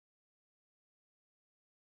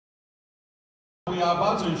We are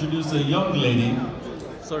about to introduce a young lady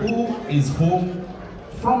who is home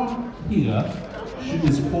from here. She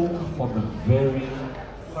is home for the very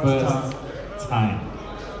first time.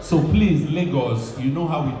 So please, Lagos, you know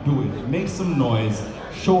how we do it. Make some noise,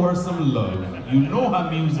 show her some love. You know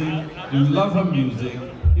her music, you love her music,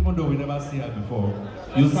 even though we never see her before.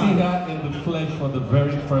 You'll see her in the flesh for the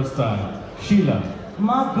very first time. Sheila.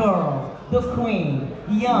 My girl, the queen,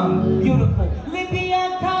 young, beautiful,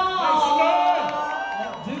 Libianca!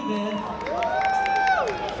 Let's do this.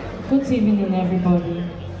 Good evening, everybody.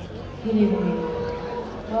 Good evening.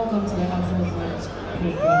 Welcome to the Afrozons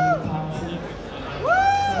Pre-Grammy Party.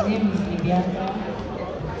 My name is Libianca,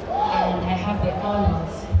 and I have the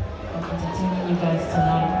honors of entertaining you guys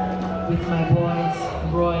tonight with my boys,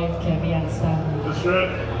 Roy, Kevin, and Stanley. That's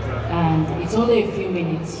right. And it's only a few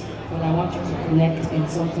minutes, but I want you to connect in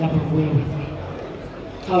some type of way with me.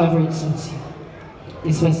 However it suits you.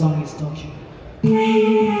 This first song is Touching.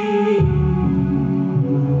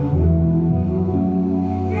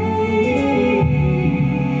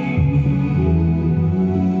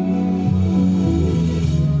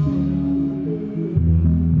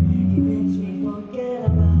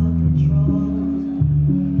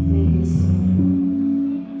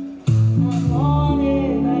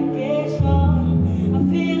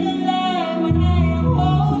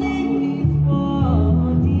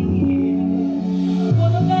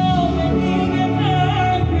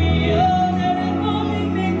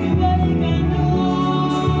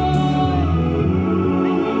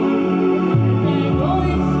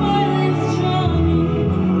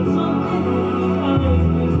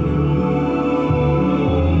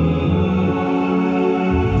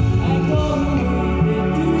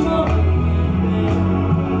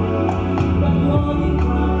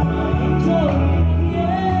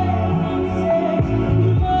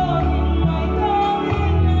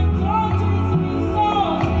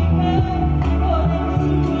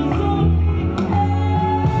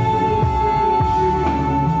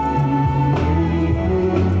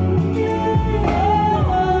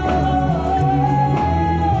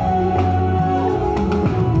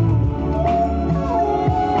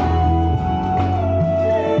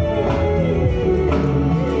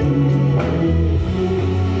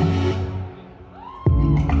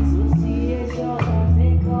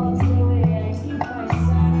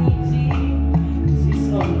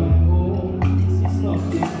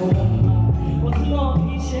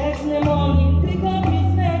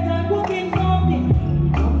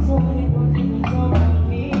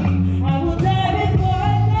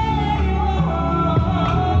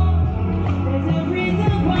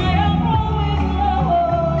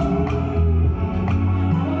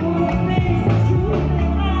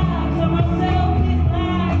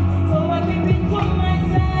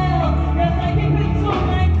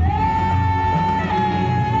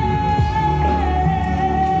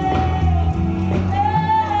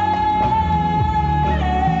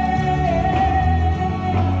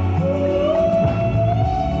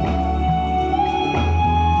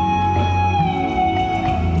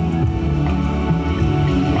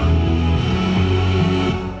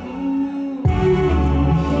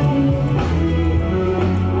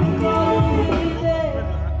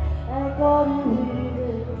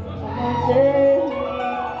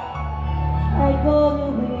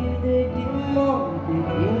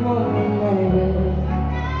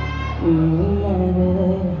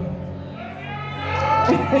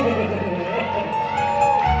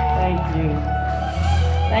 Thank you.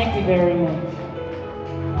 Thank you very much.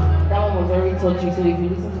 That one was very touching, so if you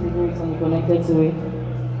listen to the lyrics and you're connected to it,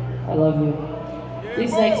 I love you.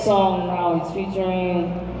 This next song now is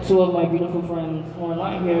featuring two of my beautiful friends who are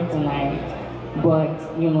not here tonight,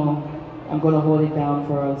 but you know, I'm gonna hold it down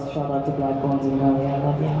for us. Shout out to Black Bones and Melly. I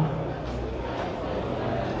love ya.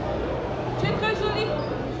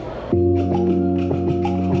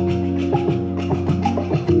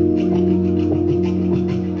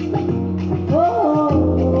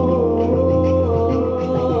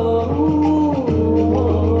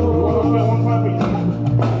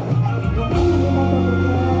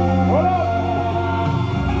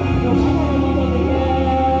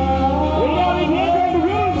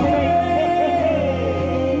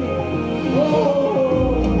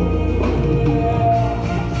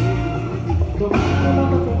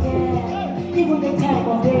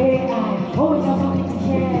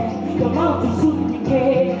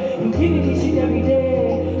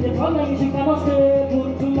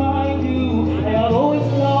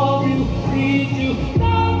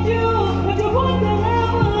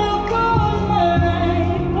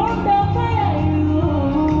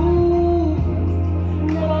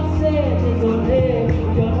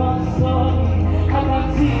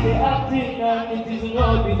 see the acting and it is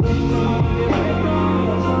not between me.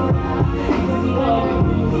 It is not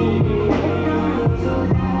between me.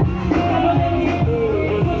 Come on, let me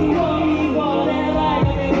be, because you want me forever.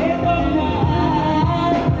 You're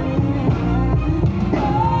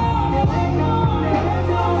the way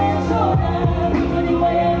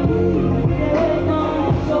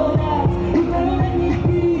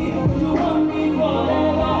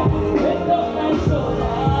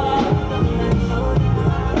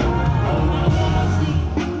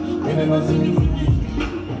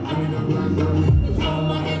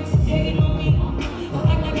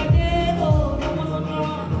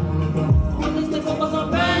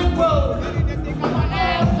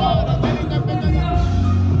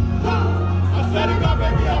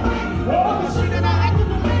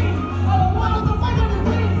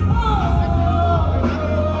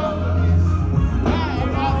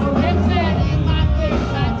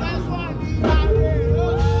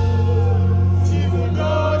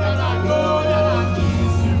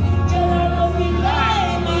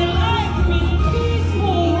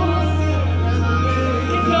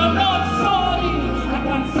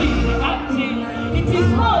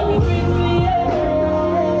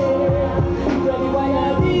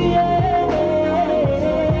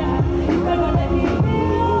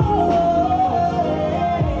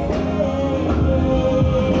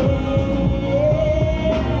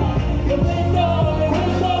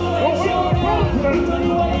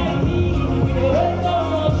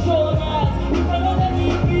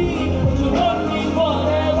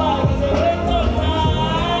from now.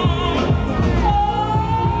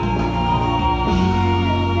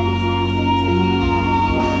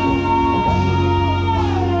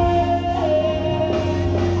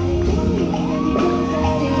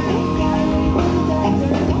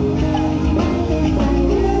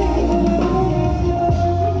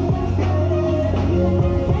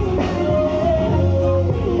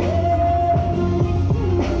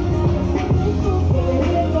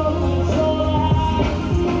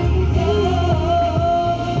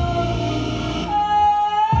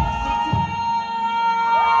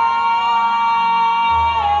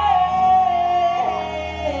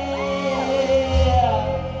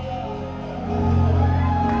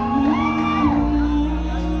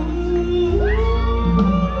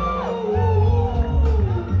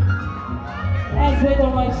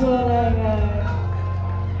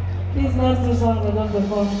 These last two songs are just the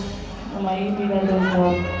first on my EP that just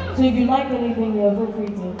dropped. So if you like anything, feel free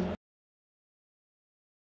to